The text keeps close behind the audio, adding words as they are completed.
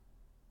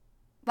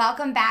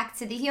Welcome back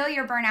to the Heal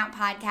Your Burnout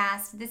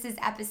podcast. This is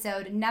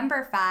episode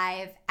number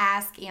 5,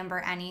 Ask Amber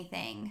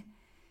Anything.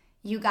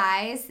 You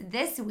guys,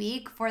 this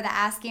week for the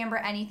Ask Amber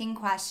Anything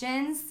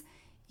questions,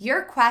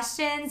 your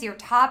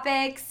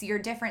topics, your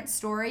different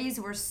stories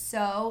were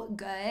so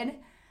good.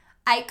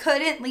 I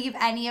couldn't leave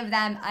any of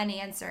them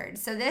unanswered.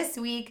 So this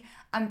week,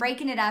 I'm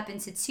breaking it up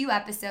into 2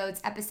 episodes.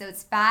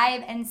 Episodes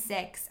 5 and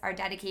 6 are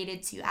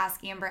dedicated to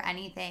Ask Amber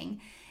Anything.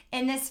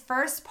 In this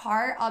first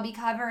part, I'll be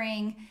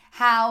covering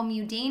how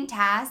mundane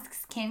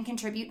tasks can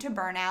contribute to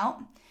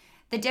burnout,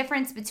 the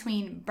difference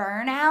between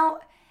burnout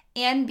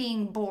and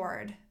being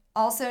bored,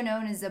 also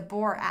known as a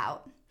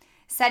bore-out,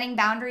 setting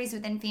boundaries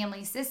within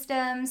family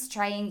systems,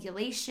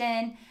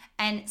 triangulation,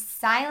 and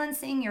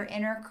silencing your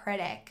inner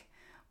critic.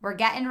 We're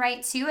getting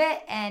right to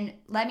it, and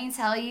let me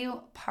tell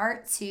you,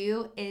 part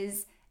 2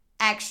 is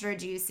extra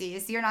juicy,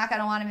 so you're not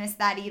going to want to miss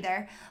that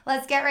either.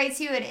 Let's get right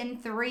to it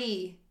in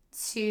 3,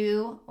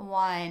 2,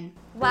 1.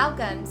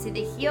 Welcome to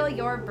the Heal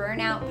Your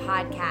Burnout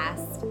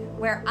podcast,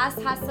 where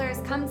us hustlers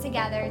come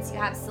together to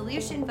have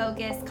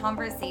solution-focused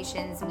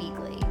conversations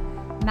weekly.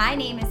 My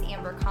name is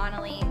Amber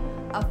Connolly,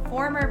 a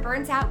former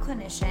burnt-out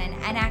clinician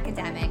and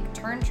academic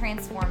turned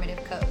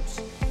transformative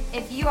coach.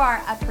 If you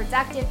are a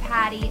productive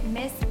Patty,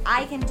 Miss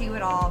I Can Do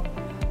It All,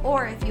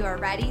 or if you are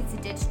ready to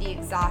ditch the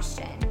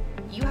exhaustion,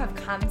 you have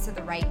come to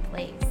the right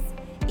place.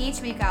 Each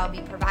week I'll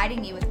be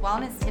providing you with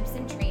wellness tips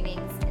and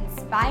trainings,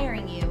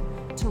 inspiring you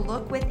to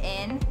look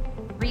within,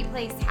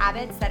 replace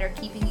habits that are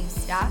keeping you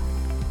stuck,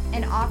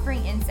 and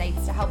offering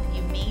insights to help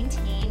you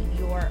maintain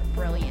your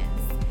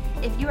brilliance.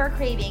 If you are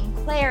craving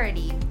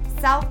clarity,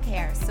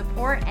 self-care,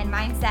 support, and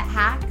mindset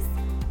hacks,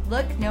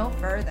 look no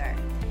further.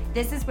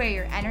 This is where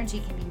your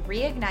energy can be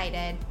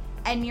reignited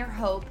and your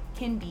hope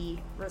can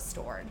be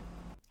restored.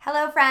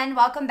 Hello, friend.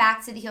 Welcome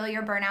back to the Heal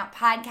Your Burnout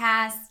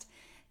podcast.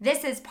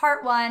 This is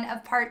part 1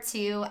 of part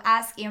 2,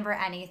 Ask Amber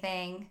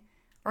Anything.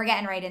 We're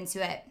getting right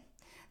into it.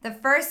 The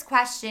first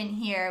question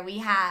here we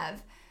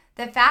have,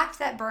 the fact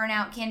that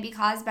burnout can be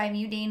caused by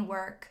mundane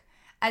work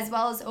as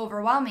well as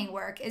overwhelming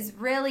work is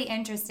really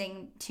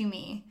interesting to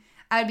me.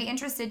 I would be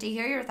interested to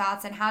hear your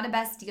thoughts on how to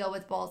best deal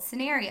with both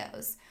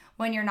scenarios,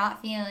 when you're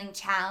not feeling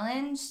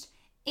challenged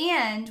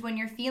and when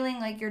you're feeling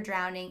like you're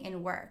drowning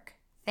in work.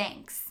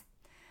 Thanks.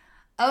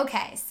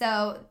 Okay,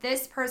 so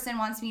this person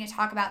wants me to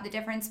talk about the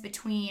difference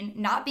between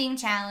not being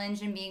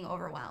challenged and being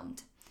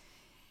overwhelmed.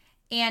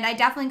 And I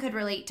definitely could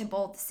relate to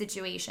both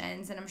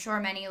situations, and I'm sure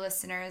many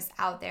listeners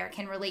out there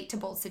can relate to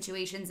both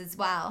situations as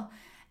well.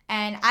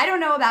 And I don't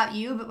know about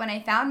you, but when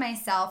I found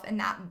myself in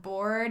that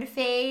bored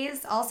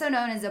phase, also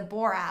known as a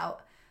bore-out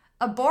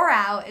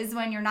is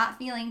when you're not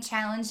feeling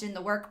challenged in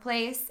the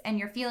workplace and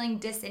you're feeling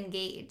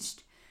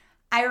disengaged.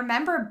 I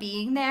remember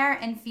being there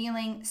and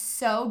feeling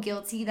so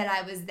guilty that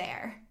I was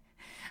there.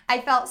 I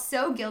felt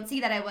so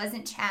guilty that I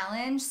wasn't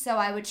challenged, so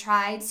I would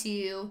try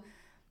to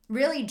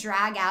really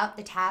drag out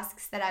the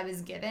tasks that I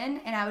was given,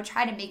 and I would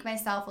try to make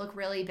myself look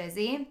really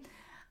busy.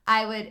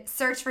 I would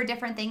search for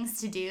different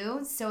things to do,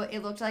 so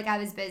it looked like I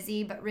was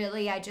busy, but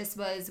really I just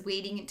was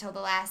waiting until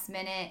the last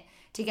minute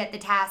to get the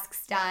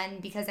tasks done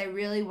because I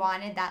really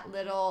wanted that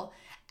little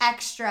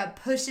extra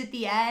push at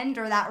the end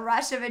or that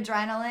rush of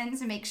adrenaline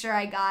to make sure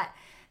I got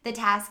the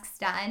tasks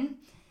done.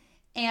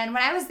 And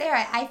when I was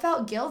there, I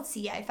felt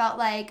guilty. I felt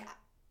like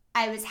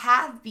I was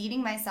half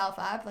beating myself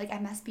up, like I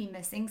must be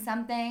missing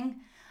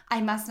something. I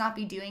must not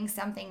be doing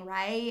something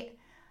right.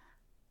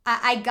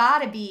 I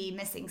gotta be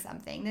missing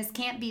something. This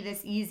can't be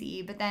this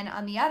easy. But then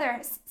on the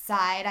other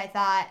side, I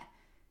thought,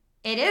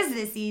 it is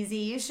this easy.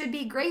 You should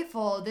be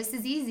grateful. This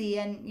is easy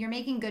and you're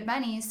making good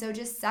money, so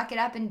just suck it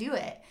up and do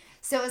it.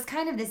 So it was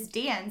kind of this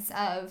dance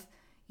of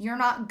you're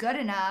not good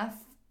enough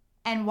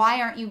and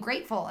why aren't you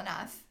grateful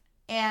enough?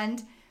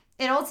 And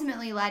it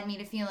ultimately led me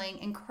to feeling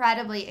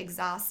incredibly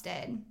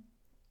exhausted.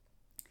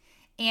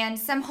 And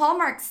some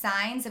hallmark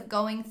signs of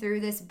going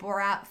through this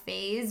bore-out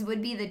phase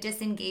would be the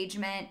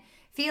disengagement,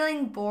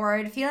 feeling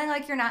bored, feeling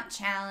like you're not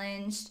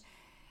challenged,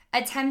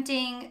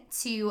 attempting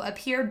to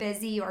appear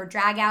busy or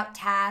drag out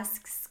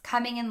tasks,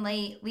 coming in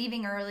late,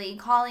 leaving early,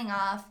 calling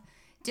off,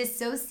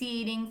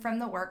 dissociating from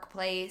the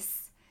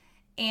workplace.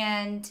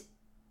 And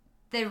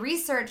the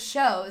research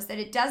shows that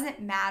it doesn't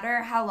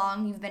matter how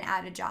long you've been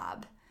at a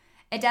job.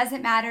 It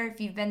doesn't matter if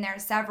you've been there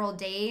several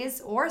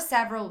days or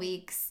several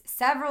weeks,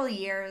 several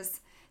years,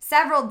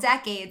 several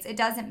decades, it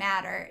doesn't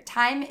matter.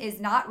 Time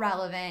is not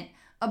relevant.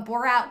 A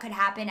bore-out could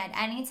happen at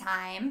any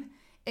time.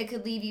 It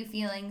could leave you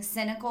feeling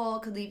cynical,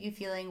 it could leave you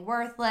feeling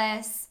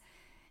worthless,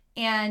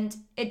 and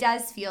it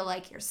does feel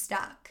like you're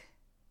stuck.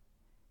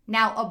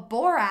 Now, a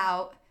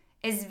bore-out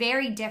is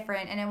very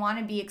different, and I want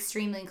to be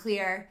extremely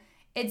clear.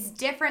 It's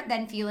different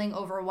than feeling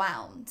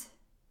overwhelmed.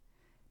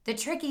 The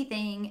tricky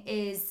thing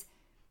is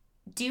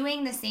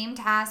doing the same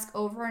task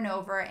over and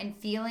over and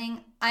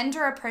feeling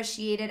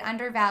underappreciated,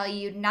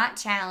 undervalued, not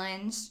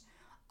challenged.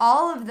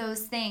 All of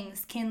those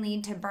things can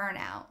lead to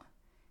burnout,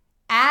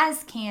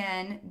 as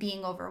can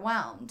being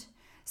overwhelmed.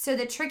 So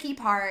the tricky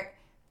part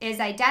is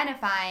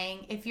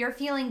identifying if you're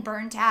feeling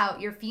burnt out,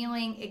 you're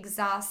feeling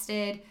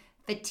exhausted,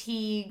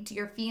 fatigued,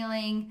 you're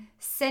feeling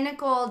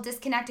cynical,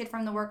 disconnected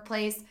from the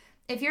workplace,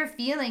 if you're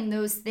feeling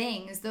those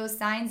things, those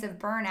signs of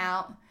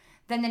burnout,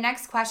 then the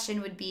next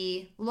question would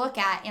be, look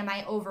at, am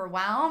I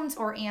overwhelmed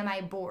or am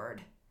I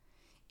bored?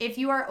 If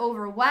you are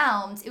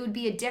overwhelmed, it would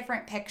be a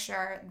different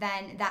picture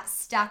than that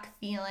stuck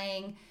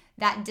feeling,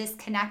 that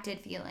disconnected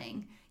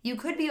feeling. You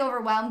could be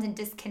overwhelmed and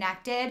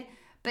disconnected,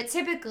 but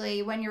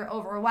typically when you're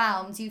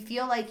overwhelmed, you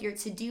feel like your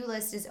to-do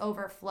list is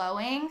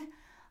overflowing,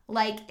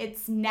 like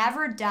it's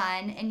never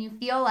done, and you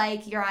feel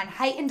like you're on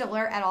heightened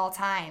alert at all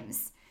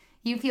times.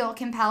 You feel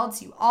compelled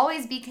to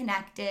always be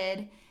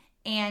connected,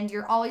 and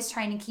you're always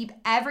trying to keep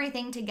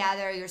everything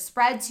together. You're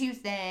spread too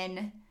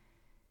thin.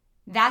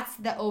 That's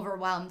the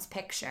overwhelmed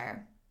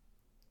picture.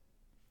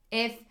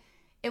 If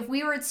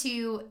we were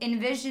to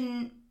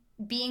envision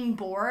being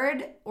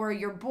bored or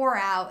your bore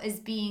out as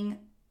being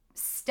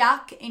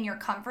stuck in your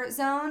comfort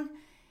zone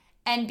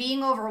and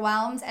being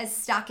overwhelmed as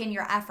stuck in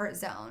your effort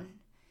zone.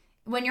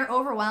 When you're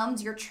overwhelmed,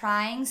 you're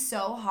trying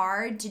so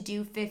hard to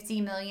do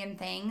 50 million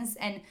things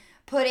and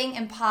putting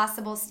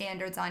impossible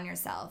standards on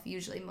yourself,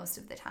 usually most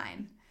of the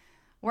time.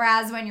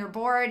 Whereas when you're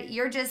bored,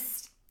 you're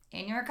just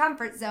in your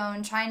comfort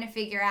zone trying to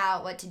figure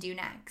out what to do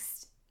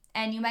next.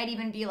 And you might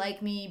even be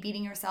like me,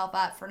 beating yourself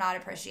up for not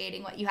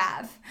appreciating what you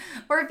have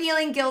or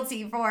feeling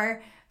guilty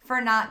for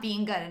not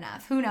being good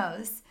enough. Who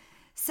knows?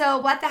 So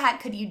what the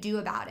heck could you do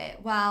about it?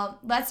 Well,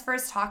 let's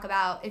first talk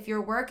about if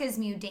your work is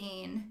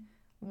mundane,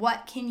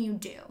 what can you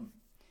do?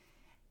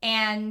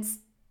 And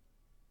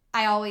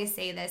I always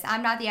say this,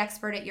 I'm not the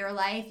expert at your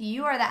life.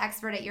 You are the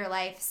expert at your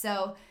life.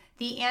 So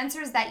the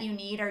answers that you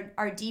need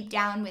are deep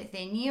down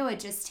within you.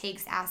 It just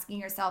takes asking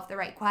yourself the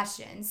right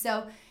questions.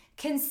 So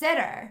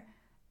consider,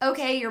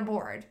 okay, you're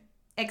bored.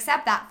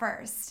 Accept that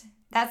first.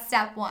 That's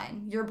step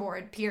one. You're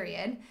bored,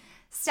 period.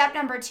 Step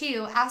number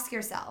two, ask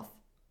yourself,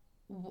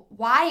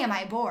 why am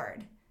I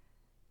bored?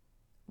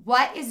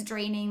 What is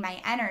draining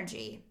my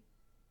energy?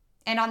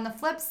 And on the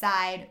flip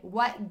side,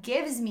 what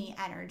gives me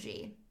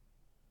energy?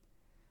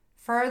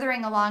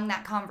 Furthering along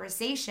that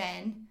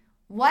conversation,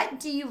 what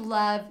do you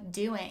love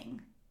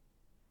doing?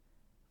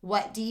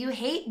 What do you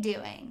hate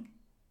doing?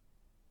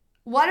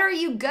 What are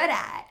you good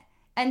at?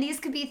 And these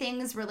could be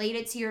things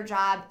related to your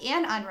job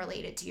and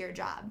unrelated to your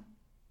job.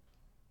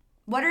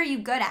 What are you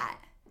good at?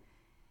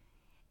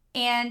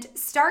 And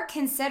start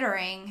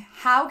considering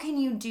how can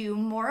you do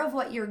more of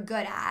what you're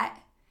good at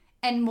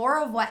and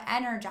more of what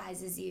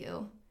energizes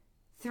you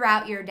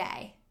throughout your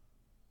day.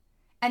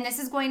 And this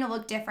is going to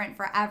look different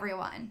for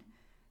everyone.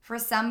 For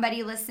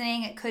somebody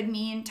listening, it could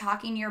mean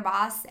talking to your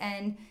boss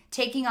and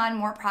taking on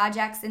more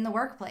projects in the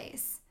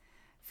workplace.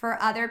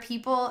 For other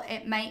people,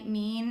 it might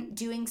mean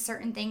doing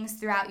certain things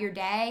throughout your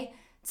day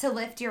to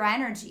lift your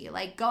energy,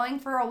 like going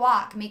for a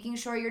walk, making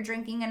sure you're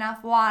drinking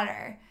enough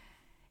water.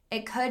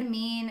 It could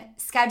mean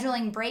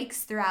scheduling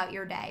breaks throughout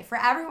your day. For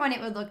everyone,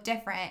 it would look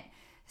different.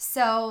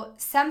 So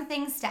some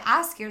things to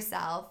ask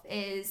yourself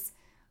is,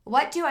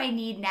 what do I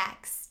need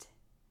next?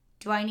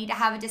 Do I need to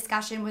have a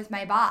discussion with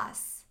my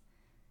boss?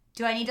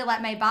 Do I need to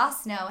let my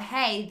boss know,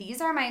 hey,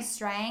 these are my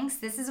strengths.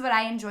 This is what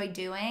I enjoy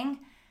doing.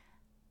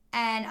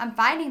 And I'm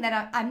finding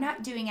that I'm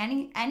not doing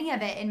any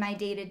of it in my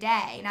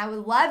day-to-day. And I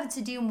would love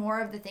to do more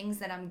of the things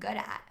that I'm good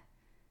at.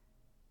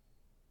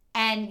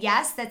 And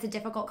yes, that's a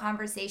difficult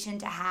conversation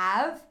to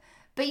have,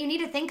 but you need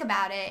to think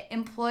about it.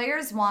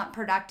 Employers want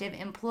productive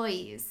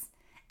employees.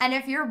 And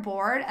if you're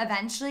bored,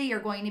 eventually you're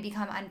going to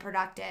become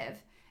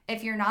unproductive.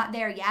 If you're not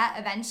there yet,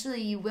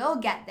 eventually you will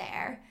get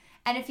there.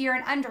 And if you're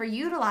an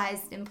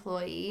underutilized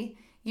employee,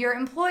 your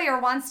employer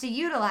wants to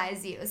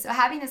utilize you. So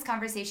having this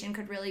conversation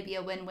could really be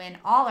a win-win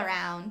all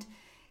around.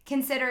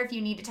 Consider if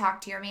you need to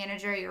talk to your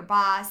manager, your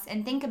boss,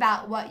 and think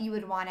about what you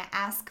would want to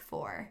ask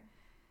for.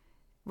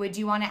 Would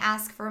you want to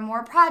ask for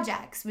more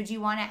projects? Would you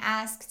want to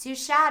ask to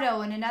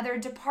shadow in another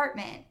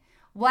department?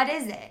 What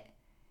is it?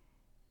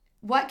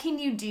 What can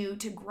you do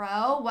to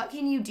grow? What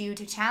can you do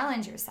to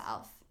challenge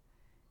yourself?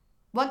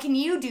 What can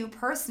you do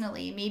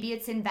personally? Maybe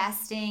it's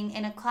investing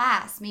in a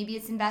class. Maybe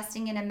it's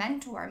investing in a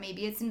mentor.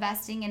 Maybe it's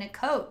investing in a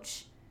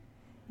coach.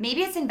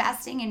 Maybe it's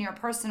investing in your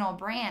personal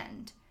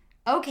brand.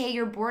 Okay,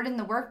 you're bored in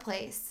the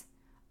workplace.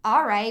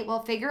 All right,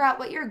 well, figure out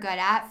what you're good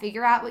at.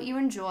 Figure out what you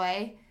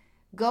enjoy.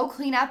 Go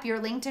clean up your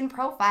LinkedIn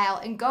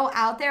profile and go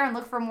out there and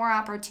look for more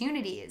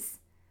opportunities.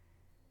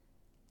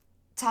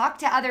 Talk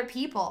to other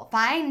people.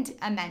 Find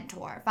a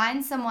mentor.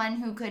 Find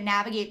someone who could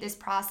navigate this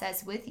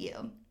process with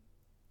you.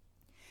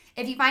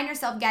 If you find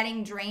yourself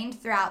getting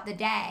drained throughout the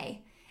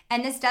day,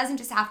 and this doesn't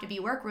just have to be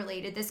work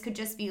related, this could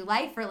just be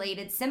life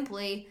related,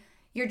 simply,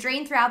 you're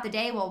drained throughout the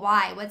day, well,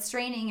 why? What's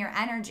draining your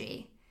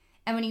energy?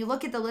 And when you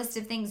look at the list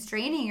of things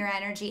draining your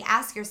energy,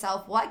 ask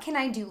yourself, what can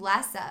I do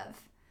less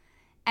of?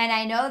 And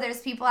I know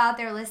there's people out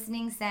there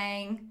listening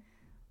saying,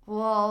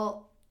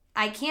 well,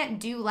 I can't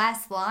do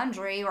less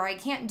laundry, or I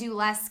can't do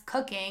less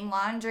cooking.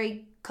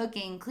 Laundry,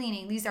 cooking,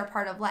 cleaning, these are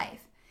part of life.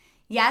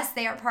 Yes,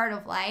 they are part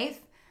of life.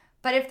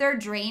 But if they're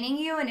draining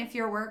you, and if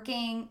you're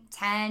working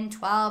 10,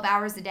 12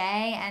 hours a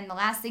day and the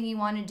last thing you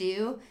want to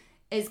do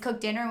is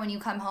cook dinner when you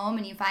come home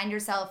and you find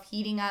yourself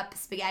heating up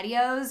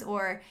SpaghettiOs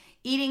or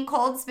eating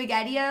cold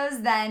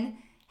SpaghettiOs, then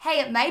hey,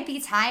 it might be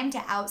time to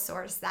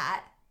outsource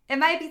that. It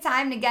might be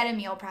time to get a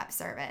meal prep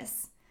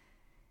service.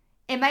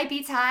 It might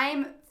be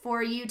time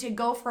for you to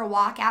go for a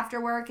walk after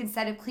work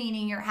instead of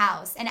cleaning your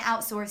house and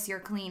outsource your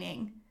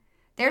cleaning.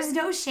 There's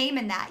no shame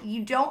in that.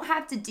 You don't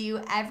have to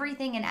do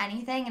everything and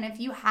anything. And if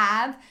you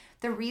have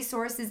the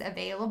resources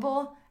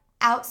available,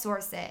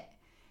 outsource it.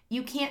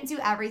 You can't do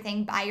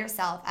everything by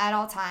yourself at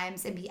all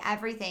times and be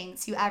everything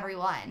to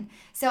everyone.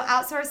 So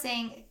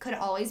outsourcing could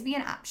always be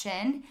an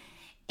option.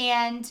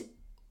 And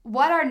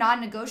what are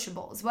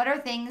non-negotiables? What are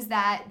things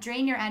that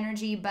drain your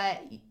energy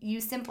but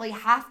you simply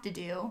have to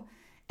do?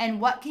 And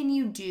what can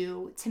you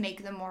do to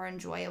make them more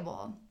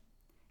enjoyable?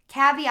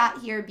 Caveat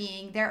here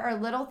being there are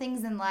little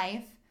things in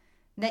life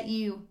that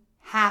you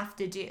have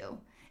to do.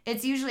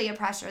 It's usually a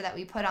pressure that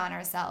we put on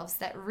ourselves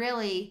that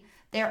really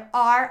there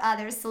are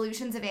other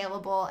solutions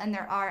available and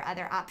there are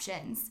other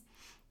options.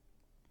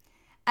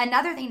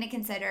 Another thing to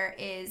consider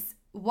is,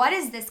 what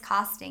is this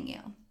costing you?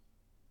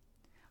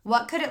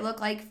 What could it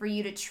look like for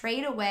you to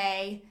trade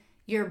away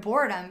your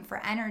boredom for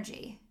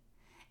energy?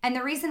 And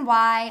the reason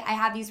why I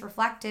have these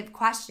reflective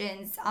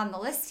questions on the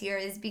list here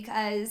is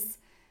because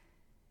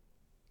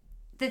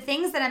the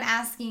things that I'm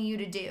asking you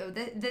to do,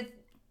 the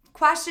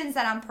questions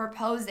that I'm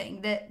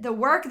proposing, the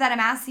work that I'm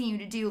asking you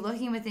to do,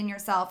 looking within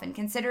yourself and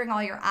considering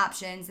all your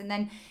options, and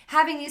then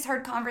having these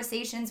hard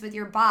conversations with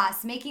your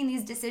boss, making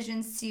these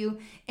decisions to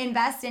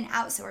invest in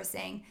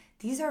outsourcing,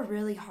 these are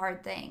really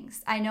hard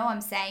things. I know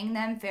I'm saying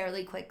them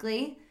fairly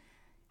quickly.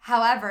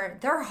 However,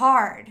 they're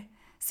hard.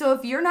 So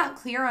if you're not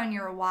clear on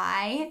your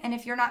why, and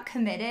if you're not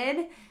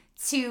committed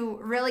to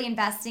really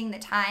investing the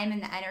time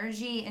and the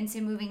energy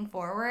into moving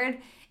forward,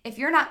 if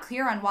you're not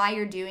clear on why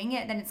you're doing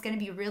it, then it's going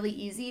to be really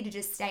easy to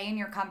just stay in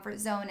your comfort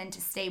zone and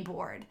to stay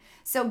bored.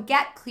 So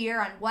get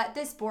clear on what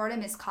this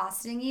boredom is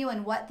costing you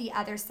and what the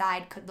other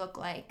side could look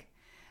like.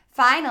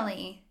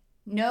 Finally,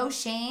 no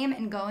shame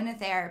in going to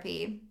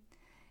therapy.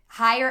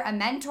 Hire a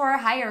mentor,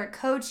 hire a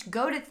coach,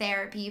 go to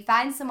therapy,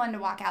 find someone to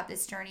walk out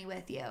this journey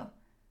with you.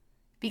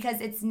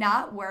 Because it's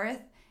not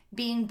worth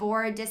being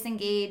bored,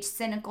 disengaged,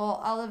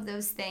 cynical, all of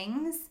those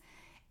things.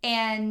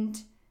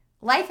 And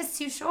life is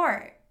too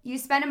short. You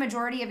spend a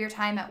majority of your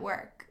time at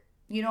work.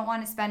 You don't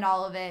want to spend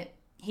all of it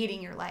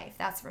hating your life,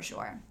 that's for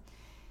sure.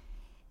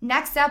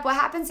 Next up, what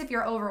happens if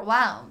you're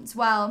overwhelmed?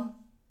 Well,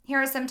 here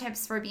are some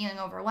tips for being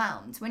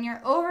overwhelmed. When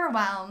you're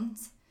overwhelmed,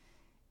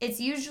 it's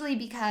usually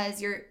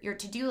because your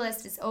to-do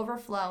list is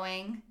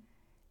overflowing,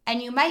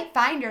 and you might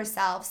find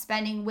yourself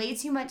spending way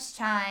too much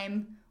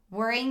time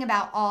worrying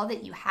about all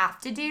that you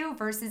have to do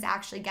versus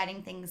actually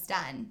getting things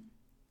done.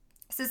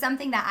 So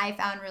something that I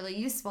found really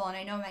useful, and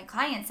I know my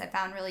clients have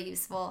found really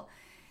useful,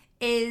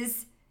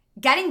 is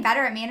getting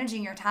better at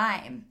managing your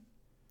time.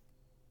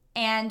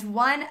 And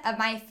one of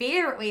my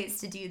favorite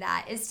ways to do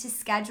that is to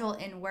schedule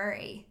in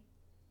worry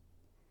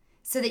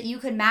so that you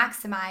could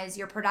maximize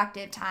your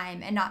productive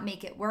time and not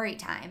make it worry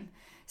time.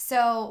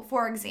 So,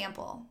 for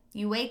example,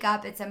 you wake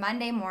up, it's a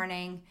Monday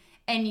morning,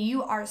 and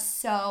you are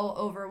so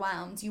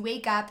overwhelmed. You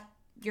wake up,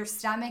 your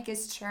stomach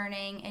is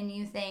churning, and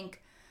you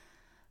think,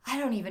 I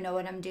don't even know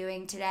what I'm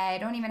doing today. I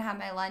don't even have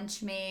my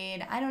lunch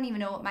made. I don't even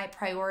know what my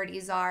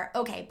priorities are.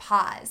 Okay,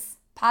 pause.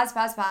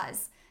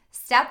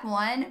 Step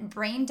one,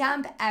 brain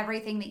dump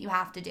everything that you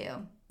have to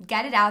do.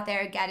 Get it out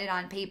there, get it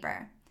on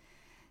paper.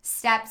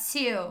 Step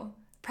two,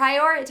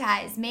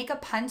 prioritize. Make a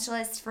punch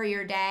list for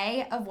your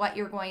day of what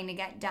you're going to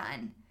get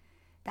done.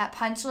 That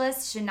punch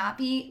list should not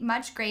be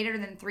much greater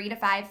than 3 to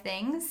 5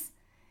 things.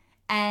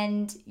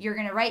 And you're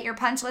going to write your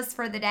punch list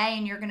for the day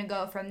and you're going to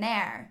go from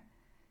there.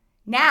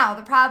 Now,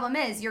 the problem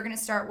is you're going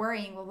to start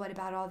worrying, well, what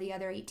about all the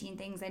other 18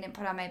 things I didn't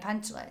put on my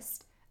punch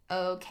list?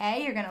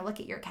 Okay, you're going to look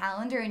at your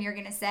calendar and you're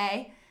going to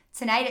say,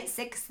 tonight at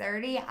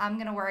 6:30, I'm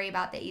going to worry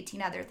about the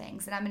 18 other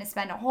things. And I'm going to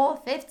spend a whole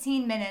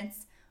 15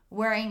 minutes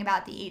worrying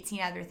about the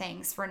 18 other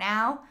things. For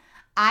now,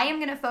 I am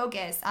going to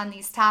focus on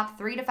these top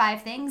 3 to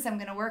 5 things. I'm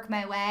going to work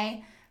my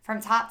way from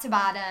top to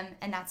bottom,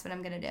 and that's what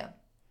I'm going to do.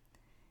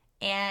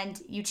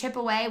 And you chip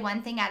away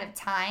one thing at a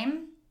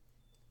time.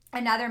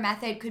 Another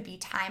method could be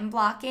time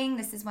blocking.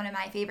 This is one of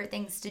my favorite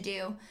things to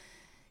do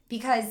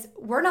because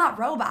we're not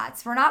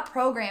robots. We're not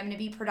programmed to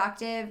be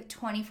productive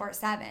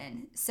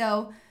 24/7.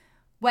 So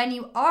when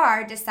you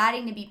are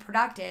deciding to be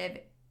productive,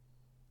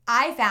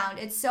 I found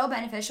it's so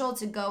beneficial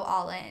to go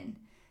all in.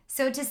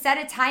 So to set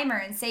a timer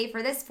and say,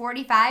 for this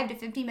 45 to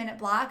 50 minute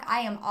block, I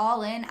am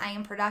all in, I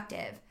am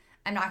productive.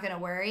 I'm not going to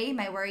worry.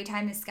 My worry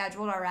time is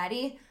scheduled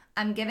already.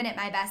 I'm giving it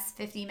my best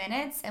 50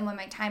 minutes. And when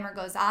my timer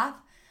goes off,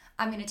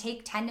 I'm going to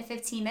take 10 to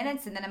 15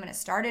 minutes and then I'm going to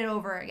start it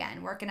over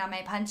again, working on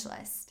my punch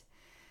list.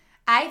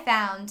 I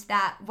found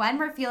that when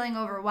we're feeling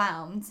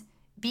overwhelmed,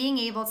 being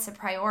able to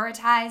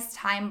prioritize,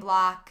 time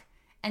block,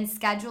 and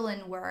schedule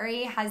in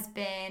worry has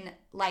been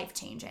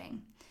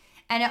life-changing.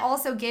 And it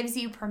also gives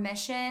you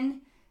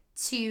permission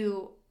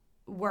to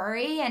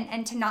worry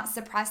and to not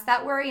suppress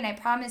that worry. And I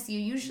promise you,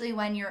 usually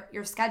when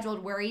your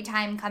scheduled worry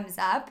time comes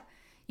up,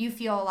 you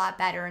feel a lot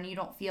better and you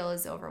don't feel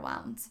as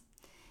overwhelmed.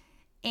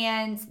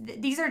 And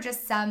these are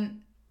just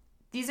some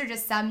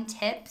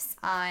tips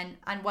on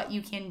what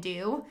you can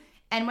do.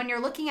 And when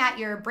you're looking at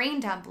your brain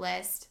dump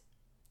list,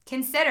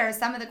 consider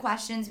some of the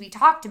questions we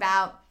talked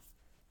about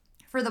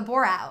for the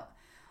bore out.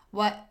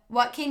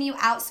 What can you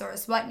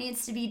outsource? What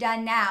needs to be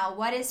done now?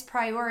 What is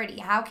priority?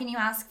 How can you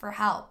ask for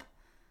help?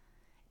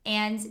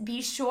 And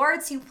be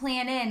sure to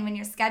plan in when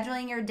you're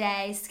scheduling your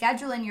day,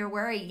 schedule in your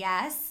worry,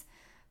 yes,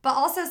 but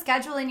also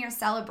schedule in your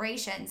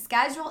celebration.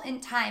 Schedule in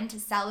time to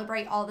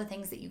celebrate all the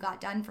things that you got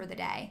done for the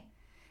day.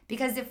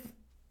 Because if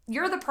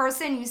you're the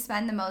person you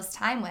spend the most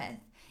time with,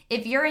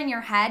 if you're in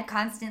your head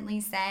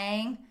constantly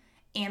saying,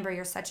 Amber,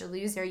 you're such a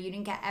loser. You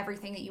didn't get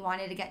everything that you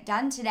wanted to get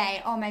done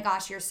today. Oh my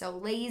gosh, you're so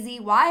lazy.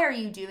 Why are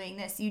you doing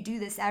this? You do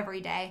this every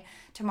day.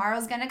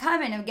 Tomorrow's going to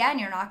come and again,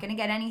 you're not going to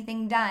get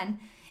anything done.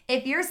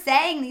 If you're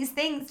saying these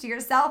things to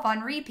yourself on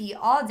repeat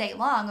all day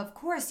long, of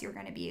course you're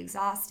going to be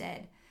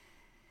exhausted.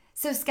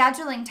 So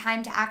scheduling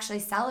time to actually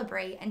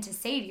celebrate and to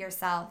say to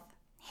yourself,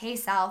 hey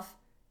self,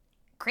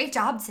 great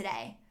job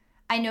today.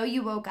 I know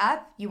you woke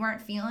up, you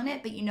weren't feeling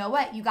it, but you know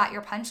what? You got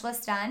your punch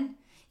list done.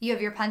 You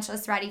have your punch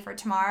list ready for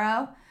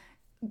tomorrow.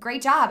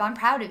 Great job. I'm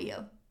proud of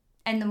you.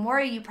 And the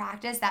more you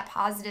practice that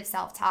positive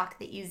self-talk,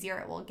 the easier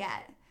it will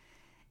get.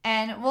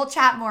 And we'll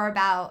chat more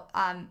about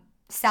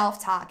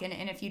self-talk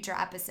in a future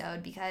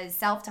episode because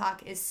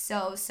self-talk is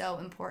so, so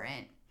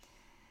important.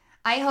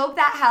 I hope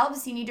that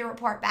helps. You need to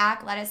report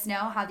back. Let us know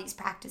how these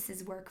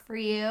practices work for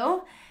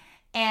you.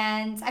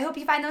 And I hope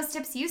you find those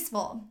tips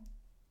useful.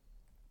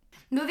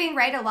 Moving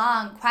right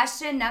along,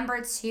 question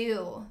number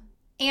 2.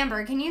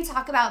 Amber, can you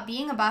talk about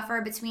being a buffer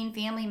between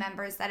family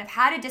members that have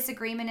had a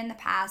disagreement in the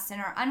past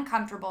and are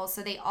uncomfortable,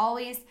 so they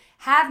always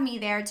have me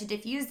there to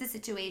diffuse the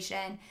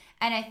situation,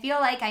 and I feel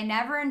like I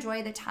never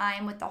enjoy the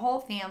time with the whole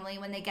family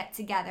when they get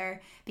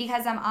together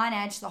because I'm on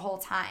edge the whole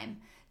time.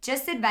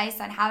 Just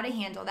advice on how to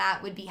handle that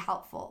would be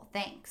helpful.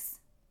 Thanks.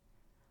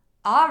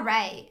 All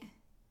right.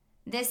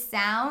 This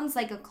sounds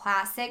like a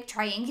classic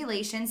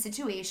triangulation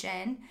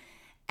situation.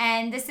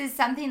 And this is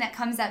something that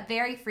comes up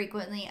very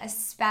frequently,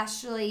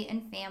 especially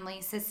in family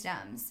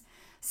systems.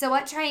 So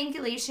what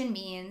triangulation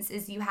means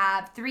is you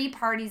have 3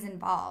 parties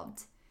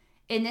involved.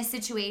 In this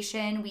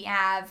situation, we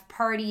have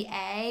party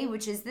A,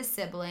 which is the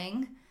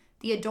sibling,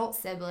 the adult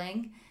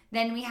sibling.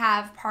 Then we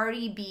have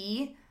party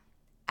B,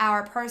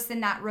 our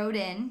person that wrote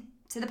in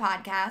to the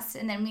podcast.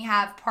 And then we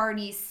have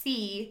party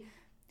C,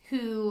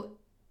 who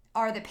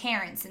are the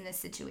parents in this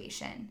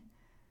situation.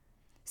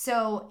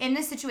 So in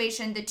this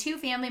situation, the 2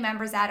 family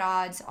members at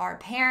odds are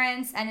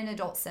parents and an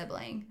adult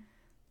sibling.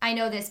 I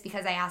know this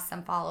because I asked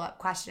some follow-up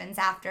questions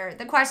after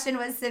the question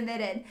was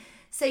submitted.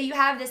 So you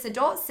have this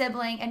adult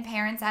sibling and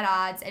parents at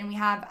odds, and we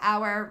have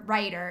our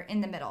writer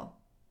in the middle.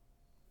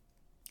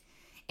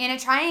 In a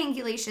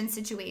triangulation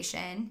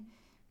situation,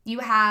 you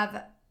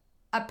have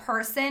a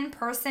person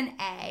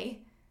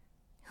A,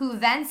 who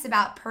vents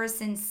about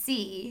person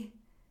C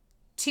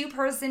to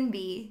person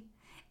B,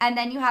 and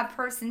then you have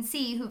person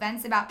C who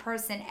vents about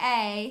person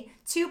A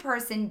to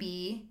person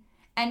B,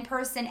 and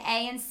person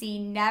A and C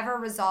never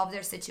resolve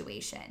their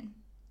situation.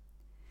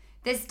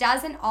 This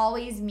doesn't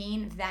always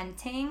mean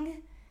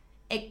venting.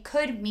 It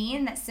could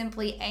mean that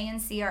simply A and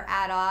C are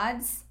at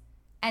odds,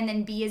 and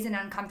then B is in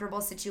an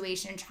uncomfortable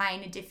situation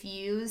trying to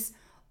diffuse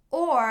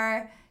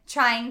or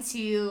trying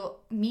to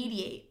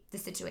mediate the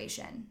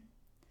situation.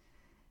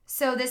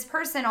 So this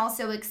person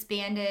also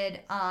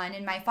expanded on,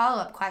 in my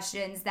follow-up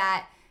questions,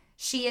 that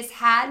she has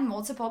had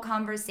multiple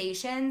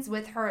conversations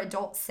with her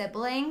adult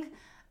sibling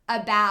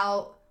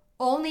about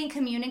only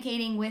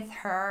communicating with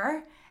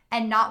her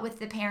and not with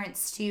the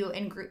parents too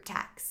in group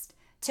text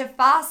to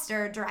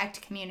foster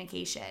direct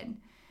communication,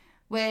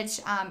 which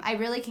I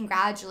really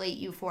congratulate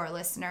you for,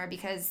 listener,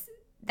 because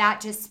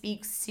that just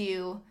speaks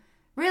to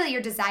really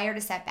your desire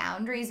to set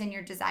boundaries and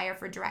your desire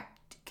for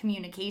direct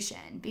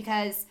communication,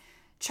 because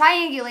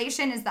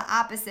triangulation is the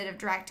opposite of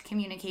direct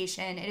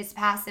communication. It is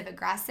passive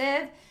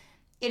aggressive.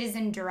 It is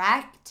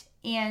indirect,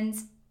 and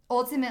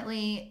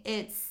ultimately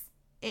it's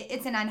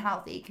an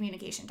unhealthy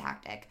communication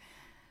tactic.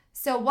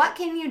 So what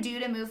can you do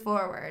to move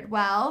forward?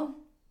 Well,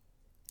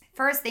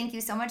 first, thank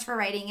you so much for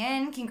writing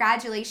in.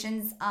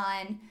 Congratulations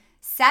on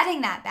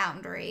setting that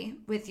boundary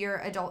with your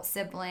adult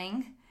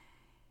sibling.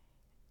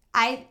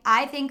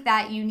 I think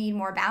that you need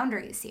more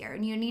boundaries here,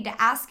 and you need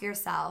to ask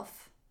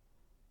yourself,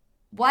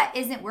 what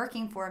isn't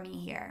working for me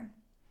here?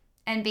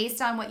 And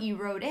based on what you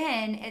wrote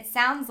in, it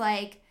sounds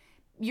like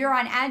you're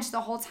on edge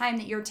the whole time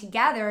that you're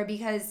together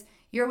because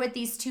you're with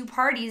these 2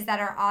 parties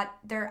that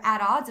they're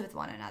at odds with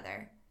one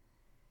another.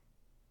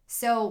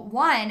 So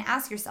 1,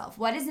 ask yourself,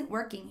 what isn't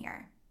working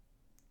here?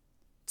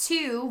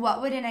 2,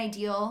 what would an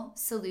ideal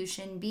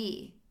solution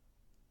be?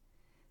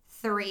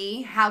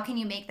 3, how can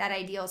you make that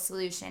ideal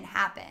solution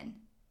happen?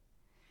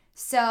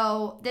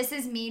 So this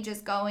is me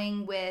just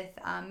going with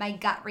my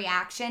gut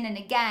reaction. And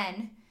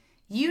again,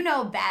 you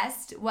know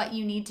best what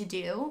you need to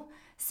do.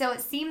 So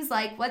it seems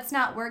like what's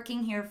not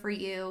working here for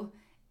you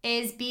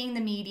is being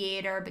the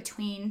mediator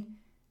between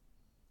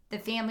the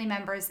family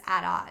members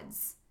at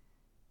odds.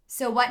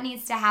 So what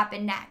needs to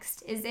happen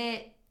next? Is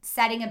it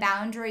setting a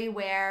boundary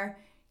where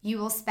you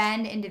will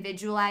spend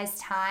individualized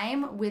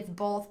time with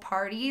both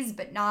parties,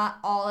 but not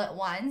all at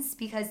once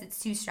because it's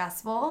too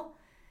stressful?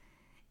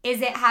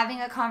 Is it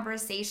having a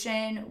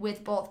conversation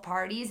with both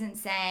parties and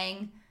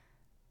saying,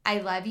 I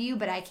love you,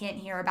 but I can't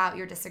hear about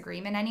your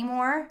disagreement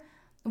anymore?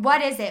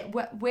 What is it?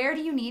 Where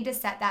do you need to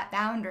set that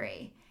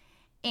boundary?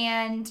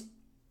 And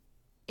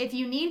if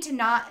you need to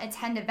not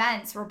attend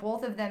events where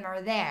both of them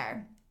are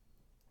there,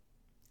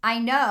 I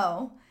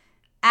know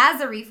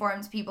as a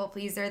reformed people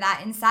pleaser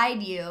that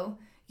inside you,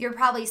 you're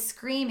probably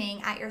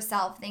screaming at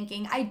yourself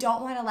thinking, I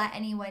don't want to let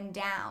anyone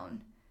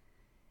down.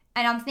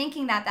 And I'm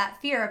thinking that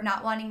fear of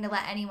not wanting to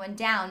let anyone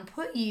down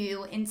put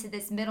you into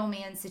this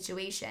middleman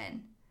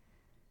situation.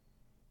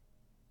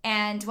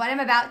 And what I'm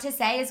about to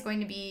say is going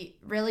to be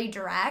really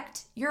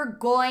direct. You're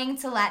going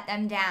to let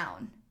them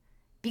down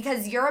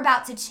because you're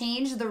about to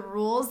change the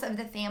rules of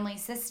the family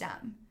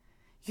system.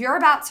 You're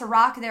about to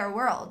rock their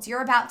worlds.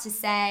 You're about to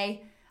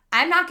say,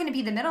 I'm not going to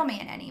be the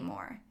middleman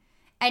anymore.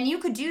 And you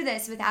could do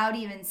this without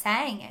even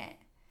saying it.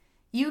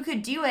 You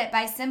could do it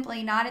by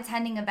simply not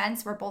attending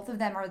events where both of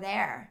them are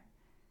there.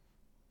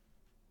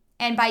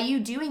 And by you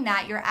doing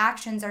that, your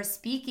actions are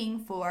speaking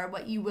for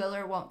what you will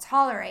or won't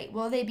tolerate.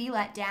 Will they be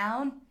let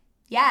down?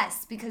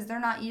 Yes, because they're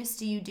not used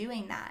to you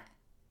doing that.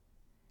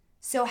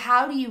 So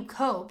how do you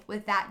cope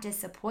with that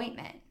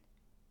disappointment?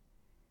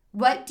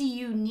 What do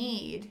you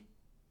need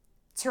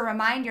to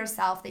remind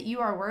yourself that you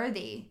are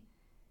worthy?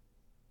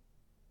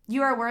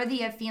 You are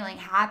worthy of feeling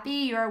happy.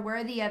 You are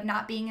worthy of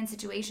not being in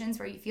situations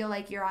where you feel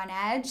like you're on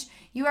edge.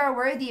 You are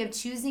worthy of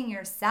choosing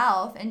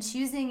yourself and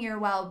choosing your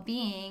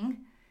well-being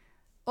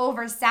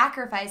over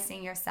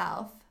sacrificing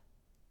yourself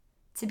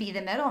to be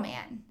the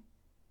middleman.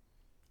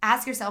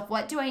 Ask yourself,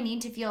 what do I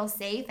need to feel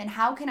safe, and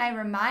how can I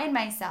remind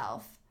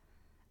myself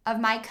of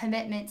my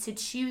commitment to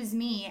choose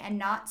me and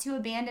not to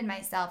abandon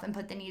myself and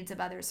put the needs of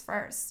others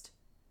first?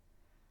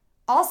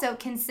 Also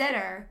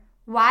consider,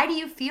 why do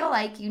you feel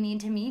like you need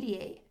to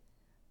mediate?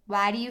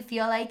 Why do you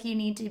feel like you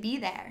need to be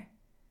there?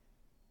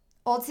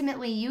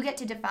 Ultimately, you get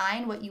to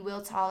define what you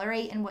will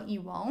tolerate and what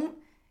you won't,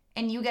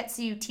 and you get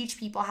to teach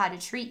people how to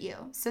treat you.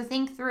 So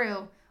think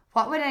through,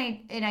 what would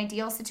an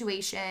ideal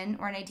situation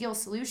or an ideal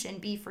solution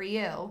be for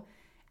you,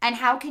 and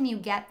how can you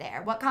get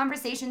there? What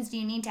conversations do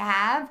you need to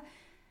have?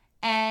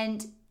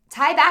 And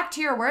tie back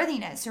to your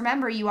worthiness.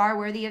 Remember, you are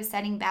worthy of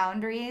setting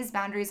boundaries.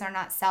 Boundaries are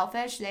not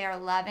selfish, they are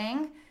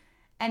loving,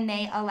 and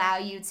they allow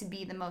you to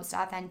be the most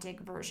authentic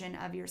version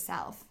of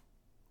yourself.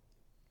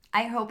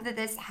 I hope that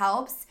this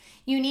helps.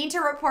 You need to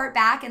report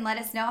back and let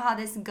us know how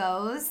this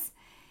goes.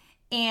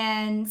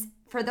 And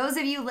for those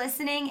of you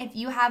listening, if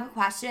you have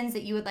questions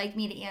that you would like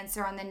me to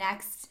answer on the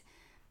next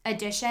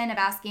edition of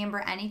Ask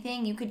Amber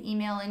Anything, you could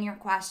email in your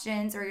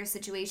questions or your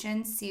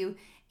situations to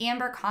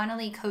Amber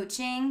Connolly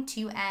Coaching,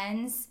 2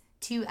 N's,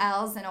 2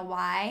 L's, and a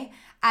Y,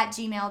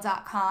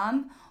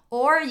 @gmail.com.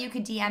 Or you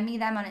could DM me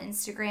them on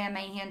Instagram. My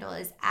handle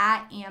is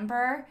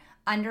 @Amber_Connolly,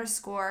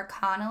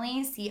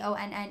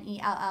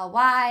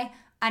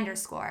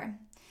 CONNELLY_.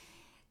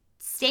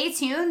 Stay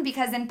tuned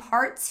because in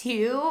part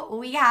 2,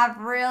 we have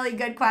really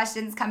good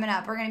questions coming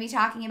up. We're going to be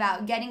talking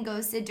about getting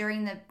ghosted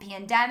during the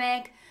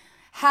pandemic.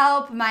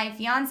 Help, my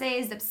fiance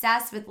is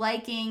obsessed with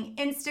liking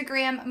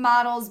Instagram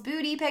models'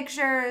 booty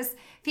pictures,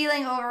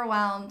 feeling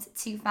overwhelmed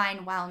to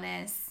find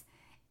wellness,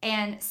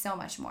 and so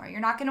much more.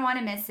 You're not going to want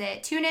to miss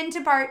it. Tune in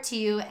to part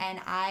 2,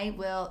 and I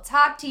will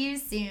talk to you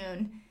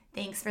soon.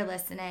 Thanks for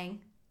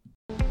listening.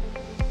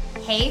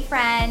 Hey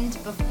friend,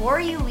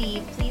 before you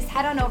leave, please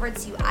head on over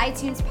to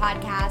iTunes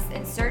Podcast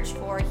and search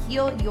for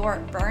Heal Your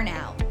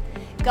Burnout.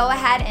 Go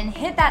ahead and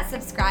hit that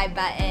subscribe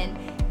button,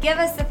 give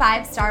us a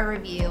 5-star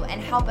review,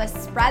 and help us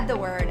spread the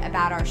word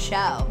about our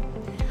show.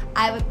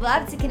 I would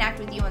love to connect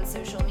with you on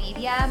social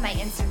media. My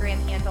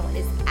Instagram handle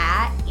is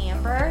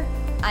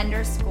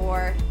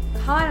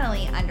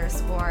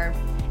 @Amber_Connolly_.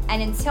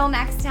 And until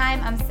next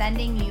time, I'm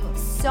sending you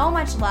so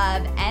much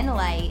love and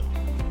light,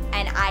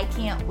 and I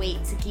can't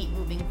wait to keep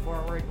moving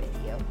forward with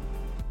you.